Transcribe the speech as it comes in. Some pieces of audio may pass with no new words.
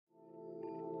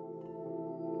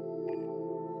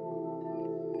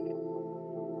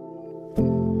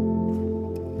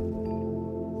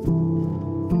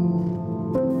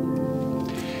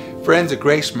Friends, the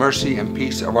grace, mercy, and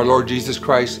peace of our Lord Jesus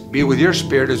Christ be with your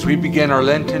spirit as we begin our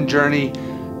Lenten journey.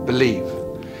 Believe.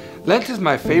 Lent is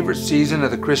my favorite season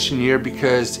of the Christian year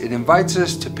because it invites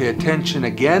us to pay attention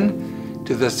again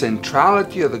to the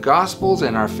centrality of the Gospels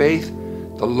and our faith,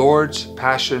 the Lord's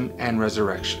passion and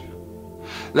resurrection.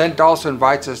 Lent also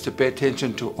invites us to pay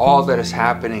attention to all that is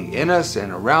happening in us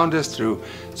and around us through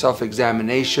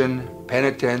self-examination,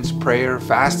 penitence, prayer,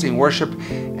 fasting, worship,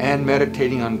 and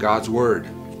meditating on God's Word.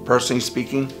 Personally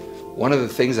speaking, one of the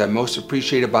things I most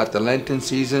appreciate about the Lenten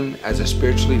season as a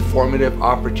spiritually formative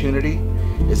opportunity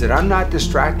is that I'm not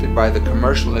distracted by the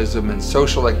commercialism and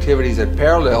social activities that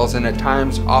parallels and at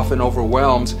times often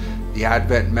overwhelms the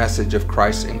Advent message of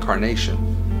Christ's incarnation.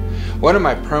 One of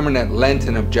my permanent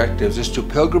Lenten objectives is to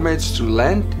pilgrimage through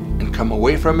Lent and come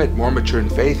away from it more mature in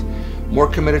faith, more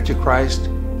committed to Christ,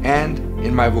 and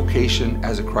in my vocation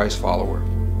as a Christ follower.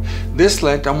 This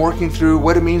Lent, I'm working through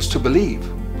what it means to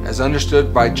believe, as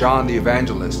understood by John the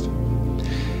Evangelist.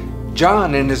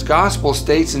 John in his Gospel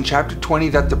states in chapter 20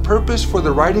 that the purpose for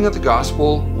the writing of the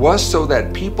Gospel was so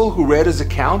that people who read his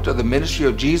account of the ministry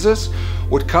of Jesus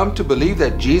would come to believe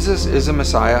that Jesus is the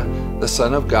Messiah, the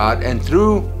Son of God, and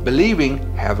through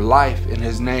believing have life in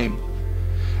his name.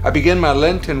 I begin my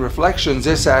Lenten reflections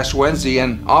this Ash Wednesday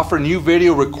and offer new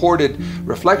video recorded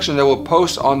reflection that will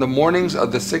post on the mornings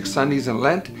of the 6 Sundays in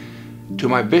Lent to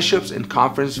my bishops and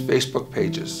conference Facebook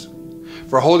pages.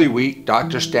 For Holy Week,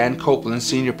 Dr. Stan Copeland,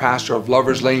 senior pastor of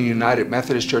Lovers Lane United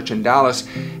Methodist Church in Dallas,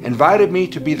 invited me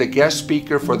to be the guest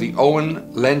speaker for the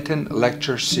Owen Lenten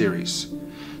Lecture Series.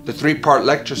 The 3-part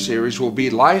lecture series will be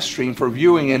live streamed for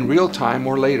viewing in real time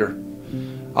or later.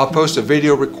 I'll post a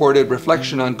video recorded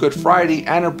reflection on Good Friday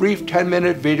and a brief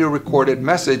 10-minute video recorded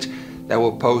message that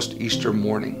will post Easter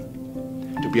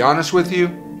morning. To be honest with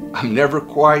you, I never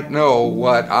quite know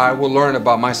what I will learn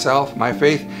about myself, my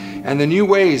faith, and the new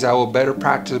ways I will better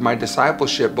practice my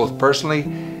discipleship both personally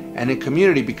and in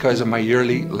community because of my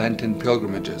yearly Lenten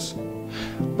pilgrimages.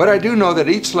 But I do know that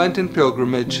each Lenten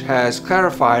pilgrimage has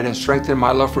clarified and strengthened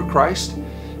my love for Christ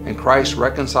and Christ's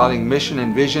reconciling mission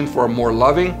and vision for a more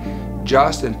loving,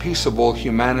 just, and peaceable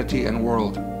humanity and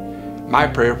world. My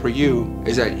prayer for you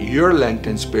is that your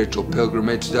Lenten spiritual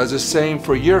pilgrimage does the same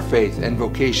for your faith and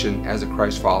vocation as a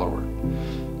Christ follower.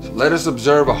 So let us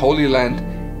observe a Holy Lent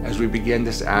as we begin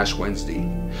this Ash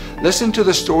Wednesday. Listen to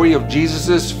the story of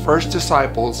Jesus' first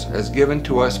disciples as given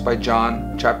to us by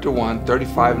John chapter 1,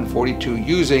 35 and 42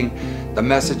 using the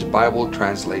Message Bible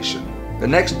translation. The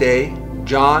next day,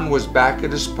 John was back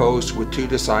at his post with 2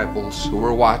 disciples who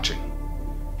were watching.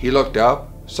 He looked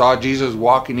up, saw Jesus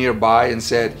walking nearby, and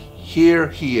said, "Here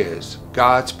he is,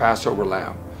 God's Passover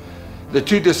lamb." The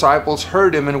 2 disciples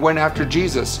heard him and went after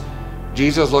Jesus.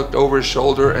 Jesus looked over his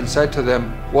shoulder and said to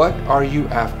them, "What are you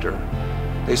after?"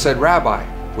 They said, "Rabbi,"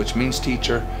 which means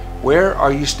teacher, "where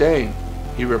are you staying?"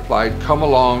 He replied, "Come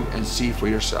along and see for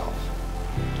yourself."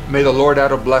 May the Lord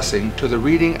add a blessing to the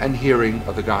reading and hearing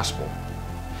of the gospel.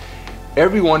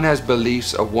 Everyone has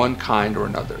beliefs of one kind or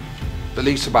another.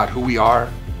 Beliefs about who we are,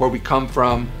 where we come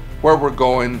from, where we're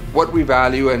going, what we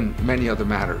value, and many other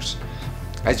matters.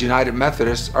 As United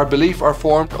Methodists, our beliefs are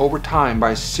formed over time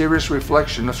by serious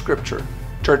reflection of Scripture,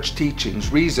 church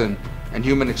teachings, reason, and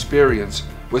human experience,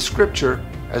 with Scripture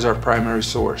as our primary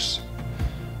source.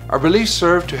 Our beliefs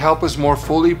serve to help us more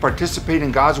fully participate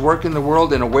in God's work in the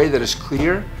world in a way that is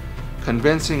clear,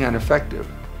 convincing, and effective.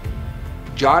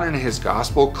 John in his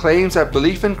Gospel claims that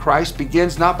belief in Christ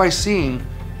begins not by seeing,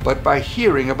 but by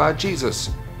hearing about Jesus.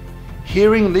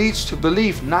 Hearing leads to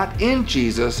belief not in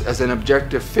Jesus as an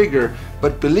objective figure,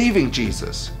 but believing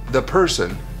Jesus, the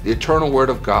person, the eternal Word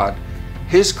of God,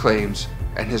 His claims,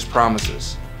 and His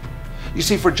promises. You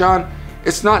see, for John,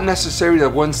 it's not necessary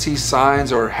that one sees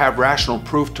signs or have rational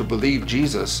proof to believe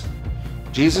Jesus.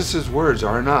 Jesus' words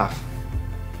are enough.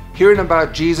 Hearing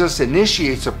about Jesus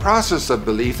initiates a process of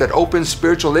belief that opens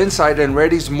spiritual insight and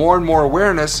readies more and more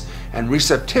awareness and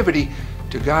receptivity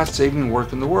to God's saving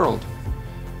work in the world.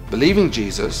 Believing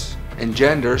Jesus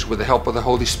engenders, with the help of the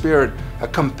Holy Spirit, a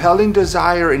compelling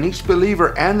desire in each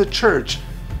believer and the church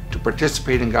to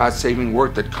participate in God's saving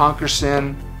work that conquers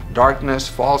sin, darkness,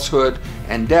 falsehood,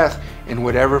 and death in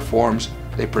whatever forms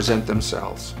they present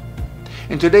themselves.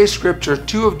 In today's scripture,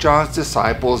 2 of John's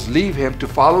disciples leave him to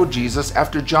follow Jesus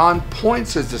after John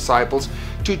points his disciples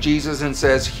to Jesus and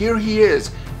says, "Here he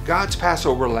is, God's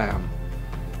Passover lamb."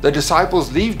 The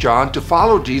disciples leave John to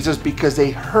follow Jesus because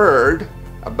they heard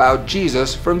about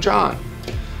Jesus from John.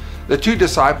 The 2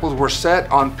 disciples were set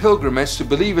on pilgrimage to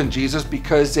believe in Jesus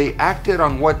because they acted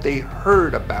on what they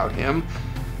heard about him,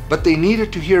 but they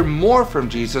needed to hear more from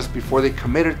Jesus before they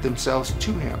committed themselves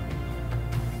to him.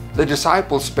 the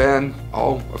disciples spent,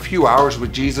 a few hours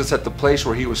with Jesus at the place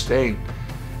where he was staying.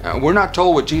 We're not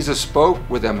told what Jesus spoke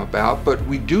with them about, but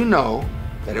we do know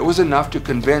that it was enough to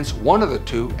convince one of the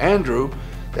two, Andrew,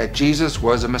 that Jesus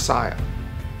was a Messiah.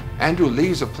 Andrew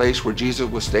leaves the place where Jesus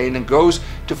was staying and goes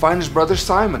to find his brother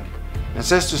Simon and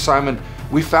says to Simon,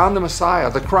 "We found the Messiah,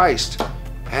 the Christ."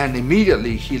 And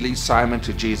immediately he leads Simon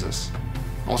to Jesus.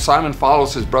 Well, Simon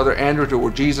follows his brother Andrew to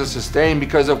where Jesus is staying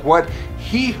because of what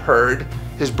he heard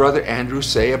his brother Andrew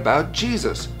say about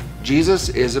Jesus. Jesus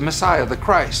is a Messiah, the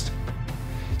Christ.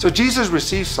 So Jesus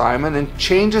receives Simon and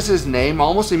changes his name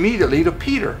almost immediately to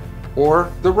Peter,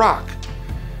 or the Rock.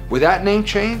 With that name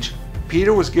change,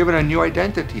 Peter was given a new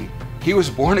identity. He was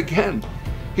born again.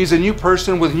 He's a new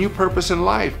person with a new purpose in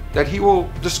life that he will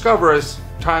discover as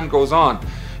time goes on.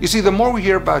 You see, the more we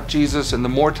hear about Jesus and the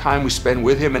more time we spend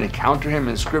with him and encounter him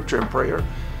in scripture and prayer,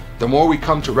 the more we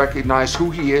come to recognize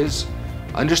who he is,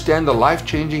 understand the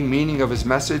life-changing meaning of his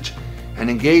message, and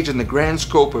engage in the grand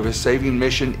scope of his saving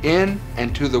mission in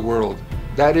and to the world.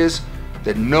 That is,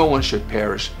 that no one should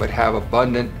perish but have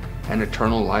abundant and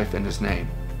eternal life in his name.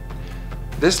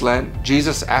 This Lent,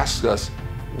 Jesus asks us,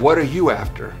 what are you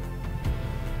after?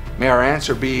 May our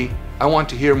answer be, I want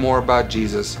to hear more about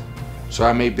Jesus, so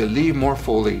I may believe more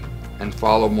fully and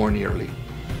follow more nearly.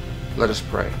 Let us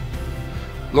pray.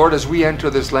 Lord, as we enter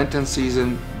this Lenten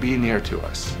season, be near to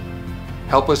us.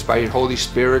 Help us by your Holy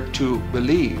Spirit to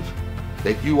believe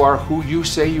that you are who you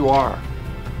say you are,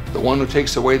 the one who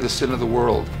takes away the sin of the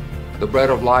world, the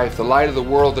bread of life, the light of the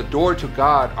world, the door to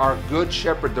God, our good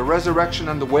shepherd, the resurrection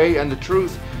and the way and the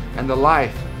truth and the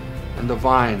life and the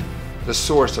vine, the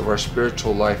source of our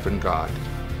spiritual life in God.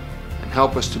 And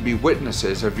help us to be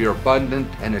witnesses of your abundant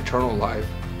and eternal life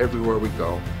everywhere we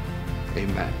go.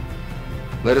 Amen.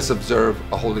 Let us observe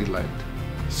a holy Lent.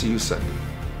 See you Sunday.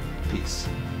 Peace.